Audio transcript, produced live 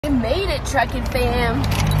We made it, trucking fam.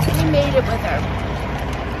 We made it with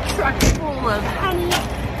our truck full of honey.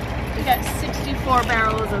 We got 64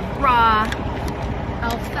 barrels of raw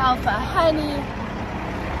alfalfa honey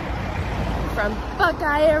from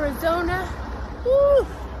Buckeye, Arizona. Woo!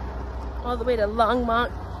 All the way to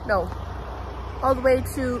all the way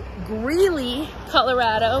to Greeley,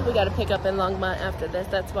 Colorado. We got to pick up in Longmont after this,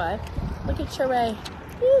 that's why. Look at Sheree.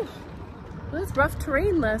 Woo! It was rough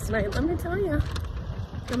terrain last night, let me tell you.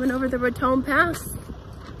 Coming over the Raton Pass.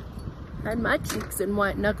 Had my cheeks and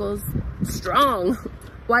white knuckles strong.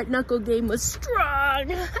 White knuckle game was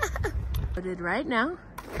strong. Loaded right now.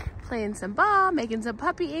 Playing some ball, making some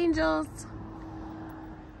puppy angels.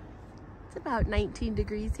 It's about 19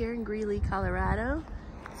 degrees here in Greeley, Colorado.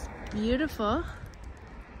 It's beautiful.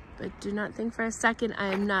 But do not think for a second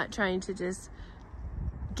I am not trying to just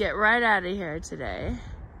get right out of here today.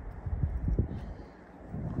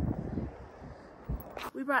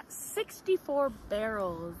 We brought 64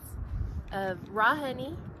 barrels of raw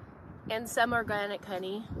honey and some organic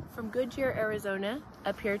honey from Goodyear, Arizona,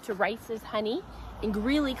 up here to Rice's Honey in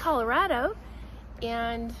Greeley, Colorado.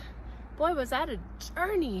 And boy, was that a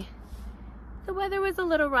journey. The weather was a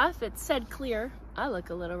little rough. It said clear. I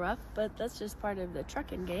look a little rough, but that's just part of the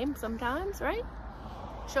trucking game sometimes, right?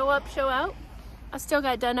 Show up, show out. I still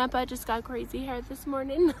got done up. I just got crazy hair this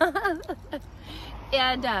morning.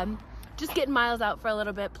 And just getting miles out for a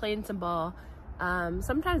little bit, playing some ball.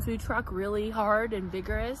 Sometimes we truck really hard and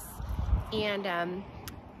vigorous, and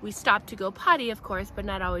we stop to go potty, of course, but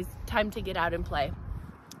not always time to get out and play.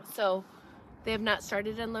 So they have not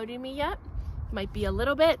started unloading me yet. Might be a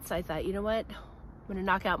little bit, so I thought, you know what? I'm gonna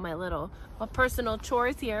knock out my personal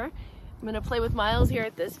chores here. I'm gonna play with Miles here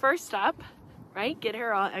at this first stop, right? Get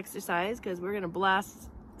her all exercised, because we're gonna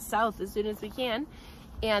blast south as soon as we can.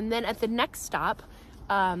 And then at the next stop,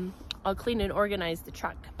 I'll clean and organize the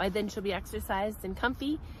truck. By then she'll be exercised and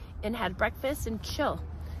comfy and had breakfast and chill.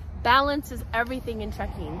 Balance is everything in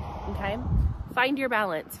trucking, okay? Find your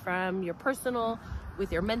balance from your personal,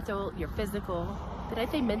 with your mental, your physical. Did I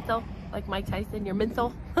say mental? Like Mike Tyson, your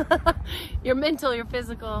mental? Your mental, your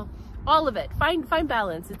physical, all of it. Find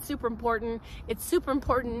balance. It's super important. It's super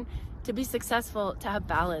important to be successful, to have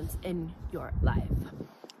balance in your life.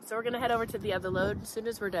 So we're gonna head over to the other load as soon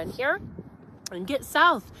as we're done here and get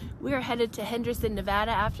south. We are headed to Henderson,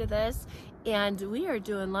 Nevada after this, and we are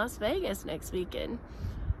doing Las Vegas next weekend.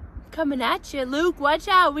 Coming at you, Luke, watch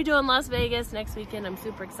out. We're doing Las Vegas next weekend. I'm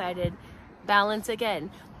super excited. Balance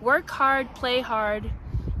again. Work hard, play hard,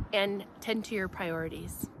 and tend to your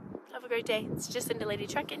priorities. Have a great day. It's just Cindy Lady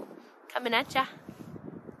Trucking, coming at ya.